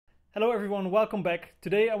Hello everyone, welcome back.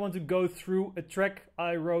 Today I want to go through a track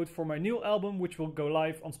I wrote for my new album, which will go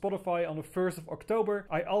live on Spotify on the 1st of October.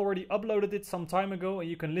 I already uploaded it some time ago and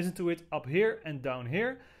you can listen to it up here and down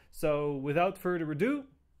here. So without further ado,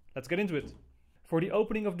 let's get into it. For the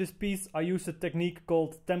opening of this piece, I used a technique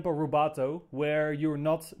called tempo rubato, where you're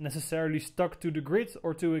not necessarily stuck to the grid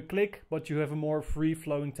or to a click, but you have a more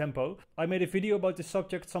free-flowing tempo. I made a video about this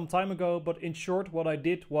subject some time ago, but in short what I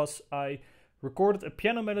did was I recorded a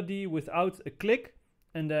piano melody without a click,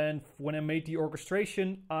 and then when I made the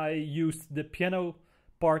orchestration I used the piano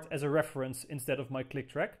part as a reference instead of my click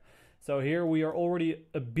track. So here we are already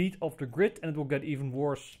a beat off the grid, and it will get even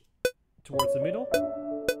worse towards the middle.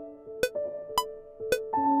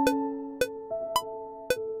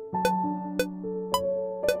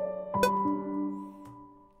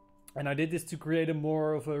 And I did this to create a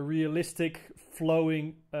more of a realistic,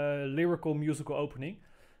 flowing, lyrical musical opening.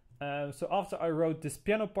 So after I wrote this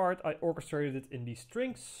piano part, I orchestrated it in these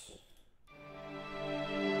strings.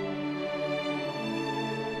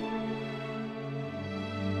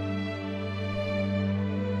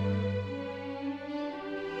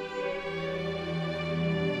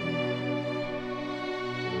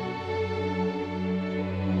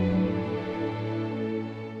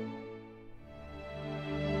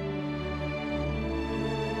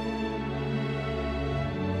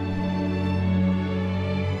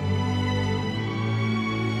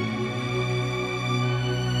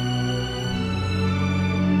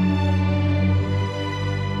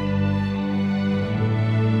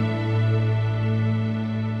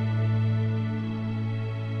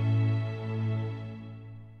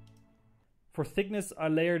 For thickness, I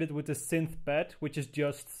layered it with the synth pad, which is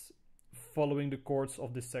just following the chords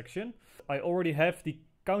of this section. I already have the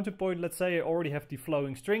counterpoint, let's say, I already have the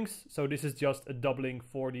flowing strings, so this is just a doubling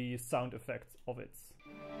for the sound effect of it.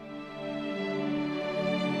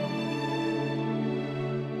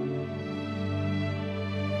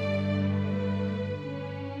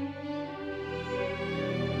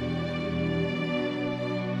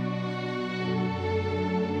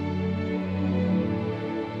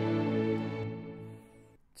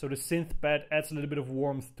 So the synth pad adds a little bit of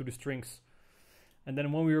warmth to the strings. And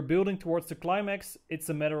then when we are building towards the climax, it's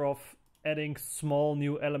a matter of adding small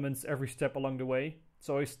new elements every step along the way.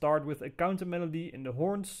 So I start with a counter melody in the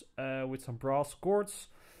horns with some brass chords.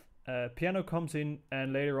 Piano comes in,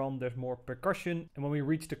 and later on there's more percussion. And when we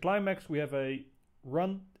reach the climax, we have a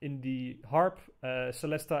run in the harp,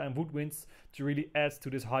 celesta and woodwinds to really add to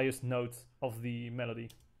this highest note of the melody.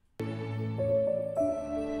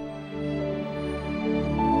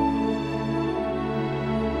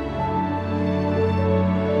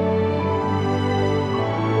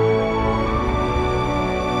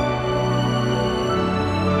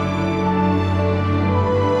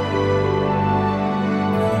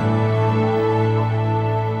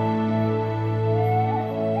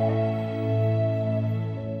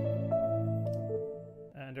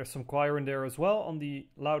 There's some choir in there as well on the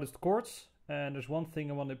loudest chords. And there's one thing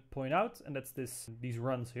I want to point out, and that's these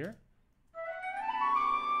runs here.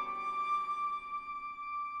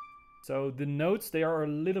 So the notes, they are a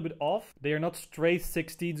little bit off. They are not straight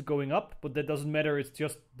 16ths going up, but that doesn't matter. It's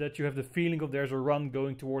just that you have the feeling of there's a run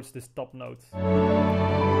going towards this top note.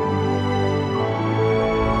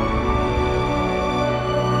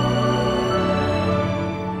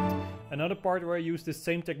 Another part where I use the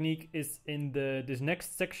same technique is in this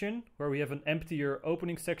next section, where we have an emptier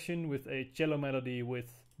opening section with a cello melody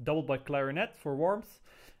with doubled by clarinet for warmth.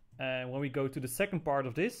 And when we go to the second part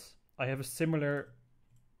of this, I have a similar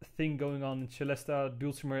thing going on in celesta,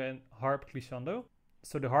 dulcimer and harp glissando.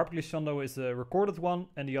 So the harp glissando is a recorded one,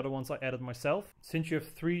 and the other ones I added myself. Since you have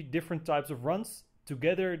three different types of runs,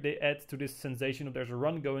 together they add to this sensation of there's a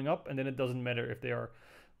run going up, and then it doesn't matter if they are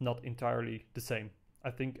not entirely the same. I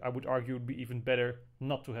think I would argue it would be even better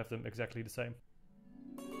not to have them exactly the same.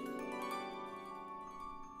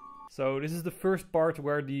 So this is the first part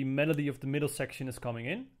where the melody of the middle section is coming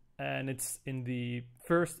in. And it's in the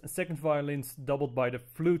first and second violins doubled by the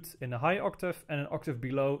flute in a high octave, and an octave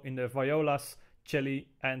below in the violas, celli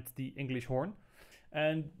and the English horn.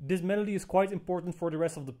 And this melody is quite important for the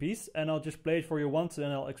rest of the piece, and I'll just play it for you once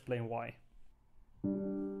and I'll explain why.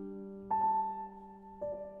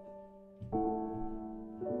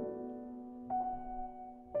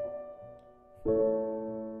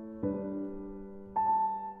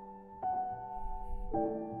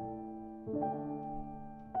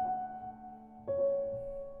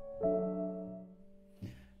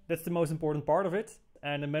 That's the most important part of it.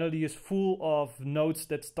 And the melody is full of notes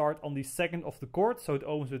that start on the second of the chord. So it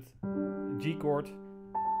opens with G chord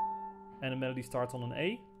and the melody starts on an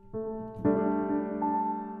A.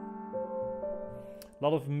 A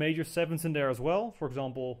lot of major 7s in there as well. For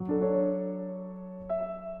example,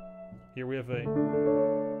 here we have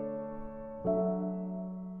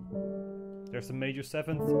there's a major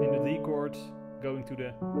 7th in the D chord going to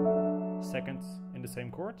the 2nd in the same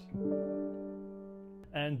chord.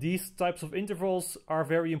 And these types of intervals are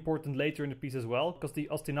very important later in the piece as well, because the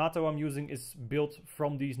ostinato I'm using is built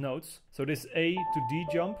from these notes. So this A to D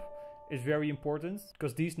jump is very important,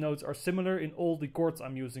 because these notes are similar in all the chords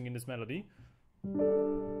I'm using in this melody.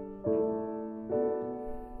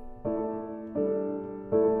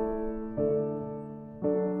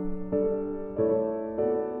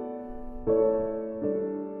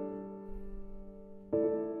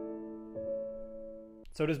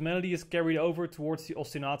 So this melody is carried over towards the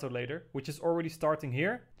ostinato later, which is already starting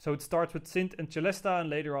here. So it starts with synth and celesta, and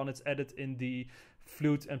later on it's added in the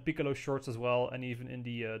flute and piccolo shorts as well, and even in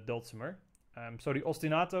the dulcimer. So the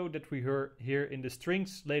ostinato that we hear in the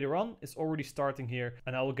strings later on is already starting here,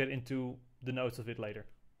 and I will get into the notes of it later.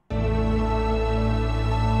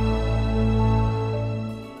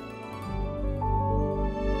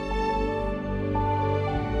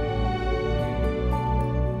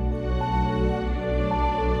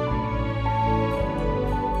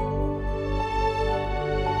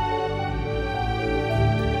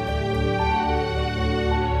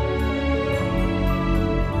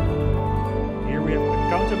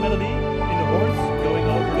 Melody in the horns going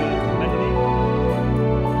over the melody.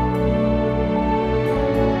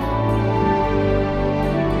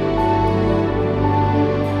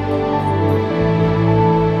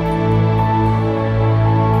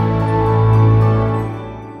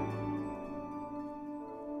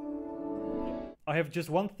 I have just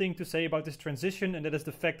one thing to say about this transition, and that is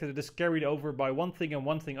the fact that it is carried over by one thing and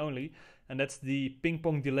one thing only, and that's the ping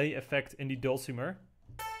pong delay effect in the dulcimer.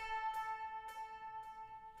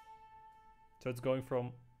 So it's going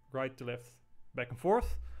from right to left, back and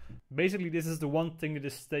forth. Basically, this is the one thing that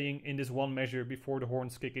is staying in this one measure before the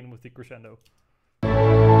horns kick in with the crescendo.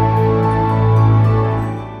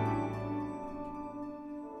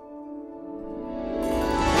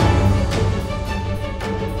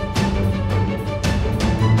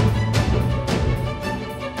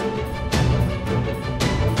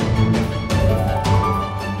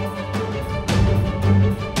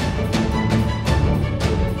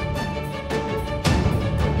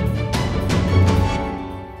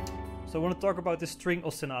 So I want to talk about the string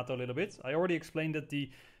ostinato a little bit. I already explained that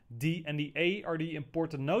the D and the A are the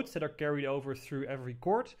important notes that are carried over through every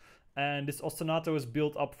chord. And this ostinato is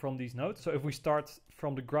built up from these notes. So if we start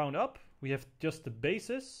from the ground up, we have just the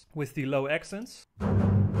basses with the low accents.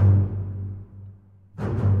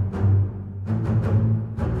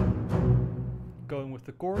 Going with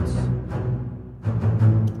the chords.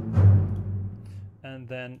 And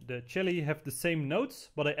then the celli have the same notes,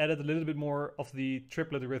 but I added a little bit more of the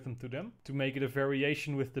triplet rhythm to them to make it a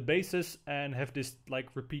variation with the basses and have this like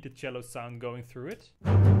repeated cello sound going through it.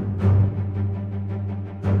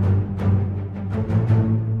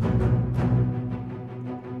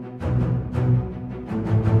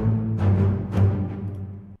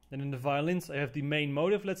 Then in the violins I have the main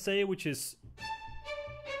motive, let's say, which is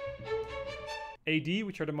A-D,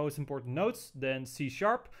 which are the most important notes, then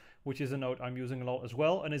C-sharp, which is a note I'm using a lot as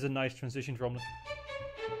well, and is a nice transition from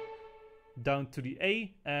down to the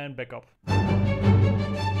A and back up.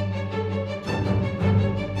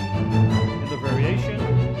 Little variation.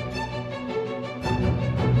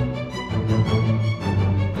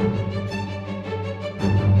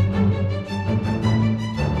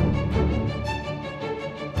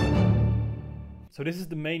 So this is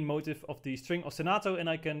the main motive of the string ostinato, and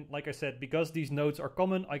I can, like I said, because these notes are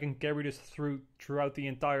common, I can carry this throughout the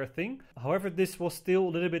entire thing. However, this was still a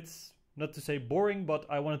little bit, not to say boring, but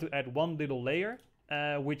I wanted to add one little layer,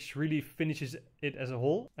 which really finishes it as a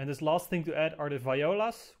whole. And this last thing to add are the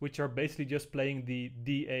violas, which are basically just playing the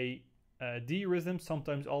D-A-D rhythm,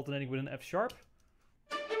 sometimes alternating with an F sharp.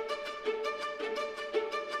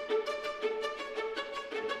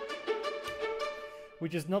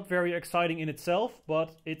 Which is not very exciting in itself,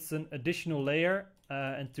 but it's an additional layer,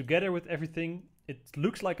 and together with everything, it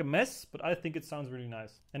looks like a mess, but I think it sounds really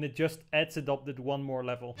nice. And it just adds it up that one more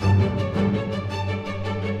level.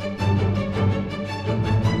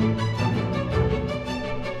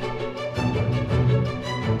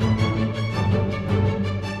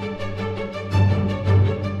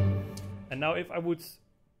 And now if I would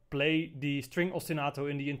play the string ostinato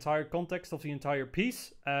in the entire context of the entire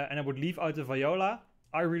piece, and I would leave out the viola,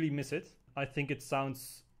 I really miss it. I think it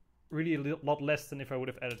sounds really a lot less than if I would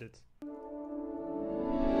have added it.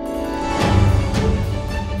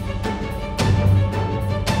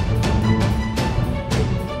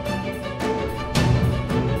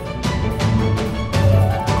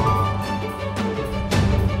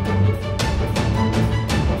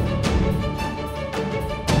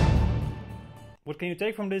 can you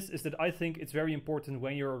take from this is that I think it's very important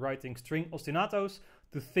when you're writing string ostinatos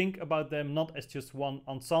to think about them not as just one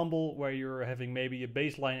ensemble where you're having maybe a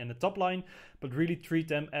bass line and a top line, but really treat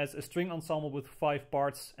them as a string ensemble with 5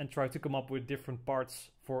 parts and try to come up with different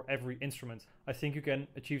parts for every instrument. I think you can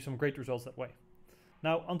achieve some great results that way.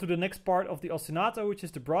 Now onto the next part of the ostinato, which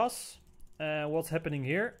is the brass. What's happening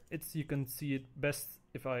here, you can see it best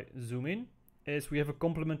if I zoom in, is we have a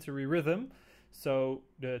complementary rhythm. So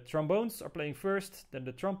the trombones are playing first, then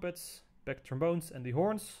the trumpets, back trombones and the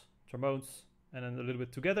horns, trombones, and then a little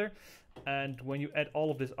bit together. And when you add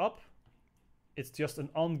all of this up, it's just an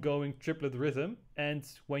ongoing triplet rhythm. And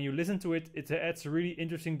when you listen to it, it adds a really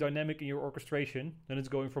interesting dynamic in your orchestration. Then it's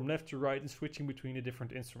going from left to right and switching between the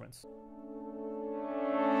different instruments.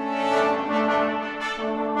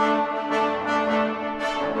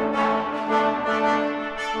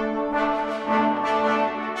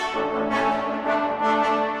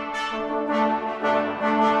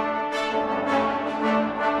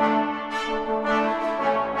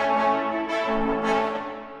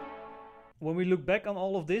 When we look back on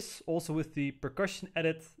all of this, also with the percussion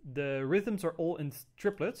added, the rhythms are all in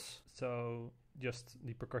triplets. So just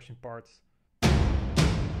the percussion part.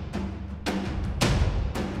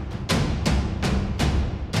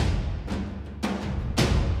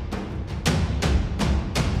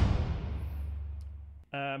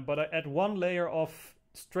 But I add one layer of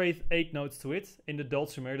straight 8 notes to it in the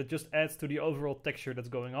dulcimer that just adds to the overall texture that's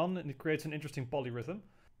going on, and it creates an interesting polyrhythm.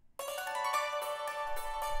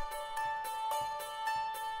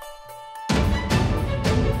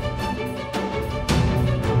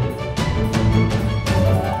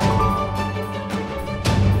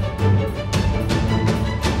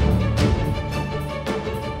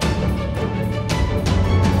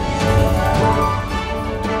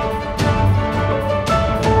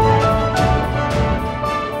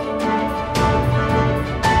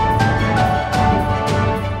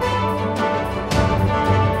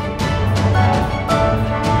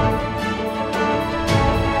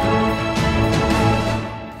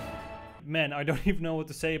 Man, I don't even know what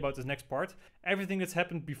to say about this next part. Everything that's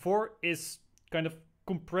happened before is kind of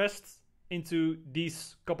compressed into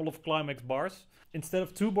these couple of climax bars. Instead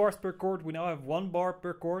of 2 bars per chord, we now have 1 bar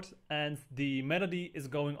per chord, and the melody is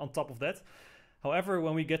going on top of that. However,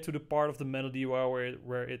 when we get to the part of the melody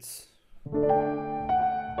where it's...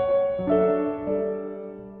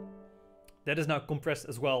 that is now compressed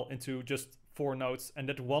as well into just 4 notes, and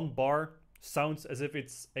that 1 bar sounds as if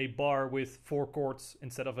it's a bar with 4 chords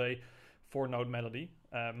instead of a 4-note melody.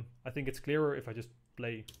 I think it's clearer if I just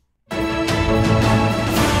play. And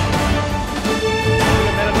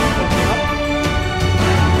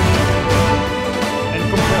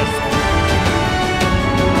compressed.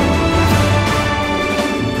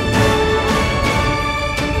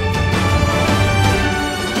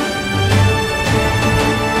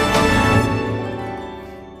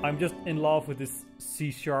 I'm just in love with this C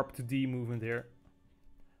sharp to D movement here.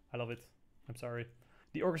 I love it. I'm sorry.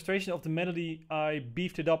 The orchestration of the melody, I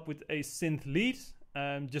beefed it up with a synth lead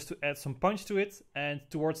just to add some punch to it. And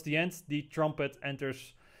towards the end, the trumpet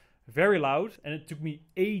enters very loud. And it took me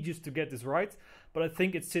ages to get this right, but I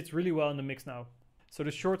think it sits really well in the mix now. So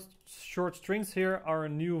the short strings here are a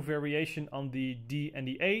new variation on the D and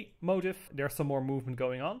the A motive. There's some more movement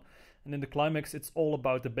going on. And in the climax, it's all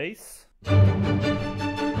about the bass.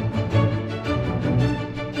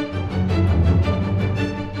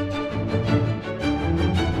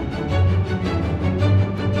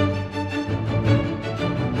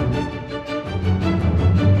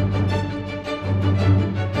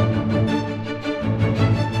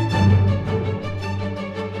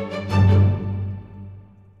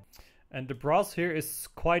 And the brass here is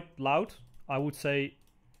quite loud. I would say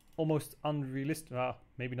almost unrealistic,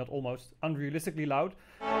 maybe not almost, unrealistically loud.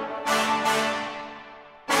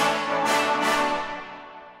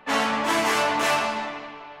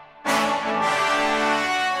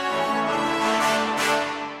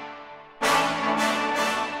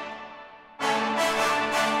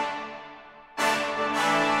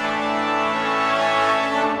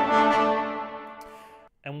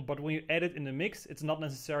 But when you add it in the mix, it's not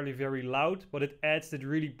necessarily very loud, but it adds that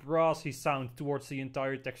really brassy sound towards the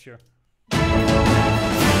entire texture.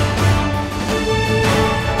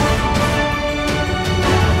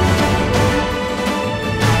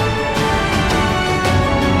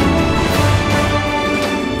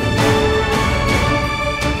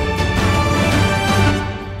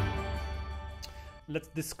 Let's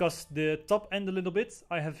discuss the top end a little bit.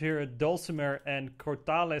 I have here a dulcimer and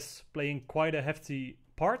crotales playing quite a hefty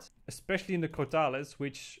part, especially in the crotales,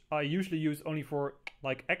 which I usually use only for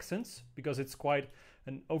like accents because it's quite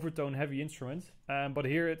an overtone heavy instrument, but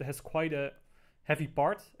here it has quite a heavy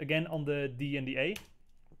part, again on the D and the A.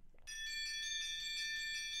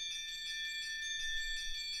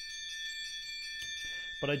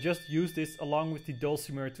 But I just use this along with the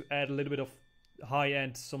dulcimer to add a little bit of high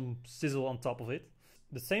end, some sizzle on top of it.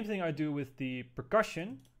 The same thing I do with the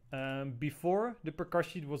percussion. Before, the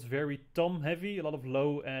percussion was very tom heavy, a lot of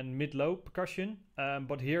low and mid-low percussion.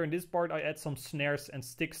 But here in this part I add some snares and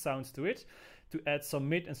stick sounds to it to add some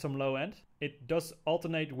mid and some low end. It does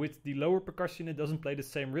alternate with the lower percussion, it doesn't play the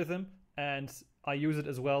same rhythm, and I use it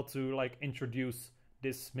as well to like introduce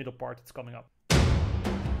this middle part that's coming up.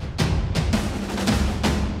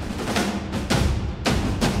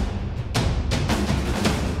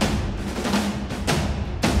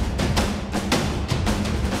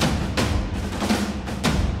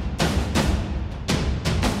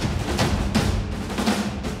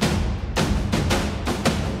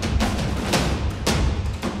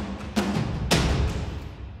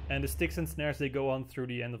 And the sticks and snares, they go on through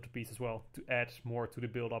the end of the piece as well to add more to the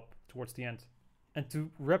build up towards the end. And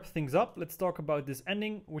to wrap things up, let's talk about this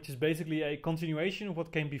ending, which is basically a continuation of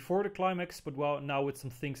what came before the climax, but well, now with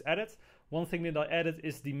some things added. One thing that I added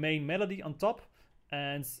is the main melody on top,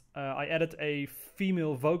 and I added a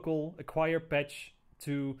female vocal, a choir patch,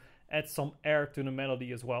 to add some air to the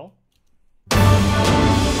melody as well.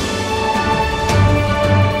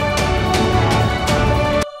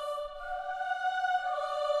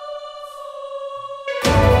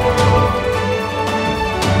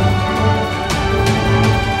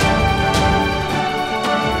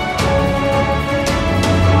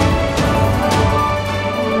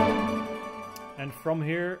 From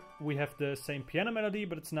here we have the same piano melody,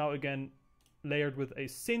 but it's now again layered with a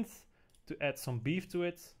synth to add some beef to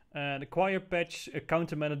it. And a choir patch, a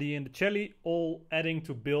counter melody in the cello, all adding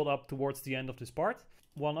to build up towards the end of this part.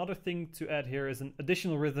 One other thing to add here is an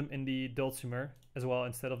additional rhythm in the dulcimer as well,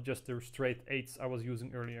 instead of just the straight 8s I was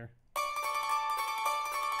using earlier.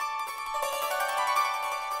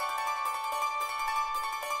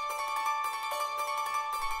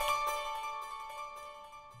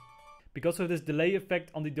 Because of this delay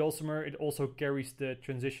effect on the dulcimer, it also carries the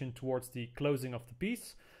transition towards the closing of the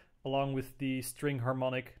piece, along with the string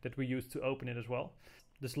harmonic that we use to open it as well.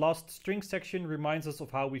 This last string section reminds us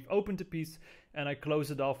of how we've opened the piece, and I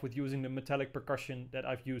close it off with using the metallic percussion that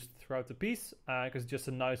I've used throughout the piece, because it's just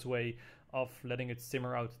a nice way of letting it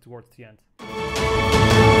simmer out towards the end.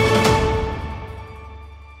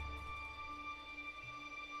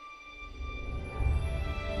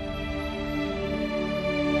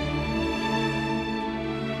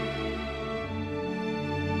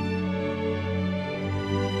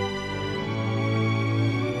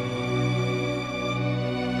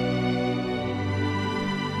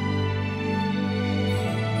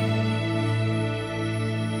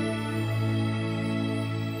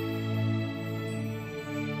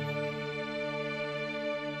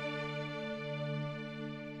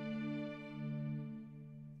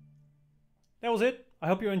 That was it. I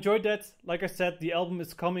hope you enjoyed that. Like I said, the album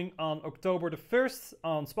is coming on October the 1st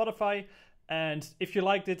on Spotify. And if you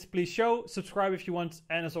liked it, please subscribe if you want.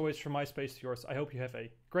 And as always, from my space to yours, I hope you have a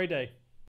great day.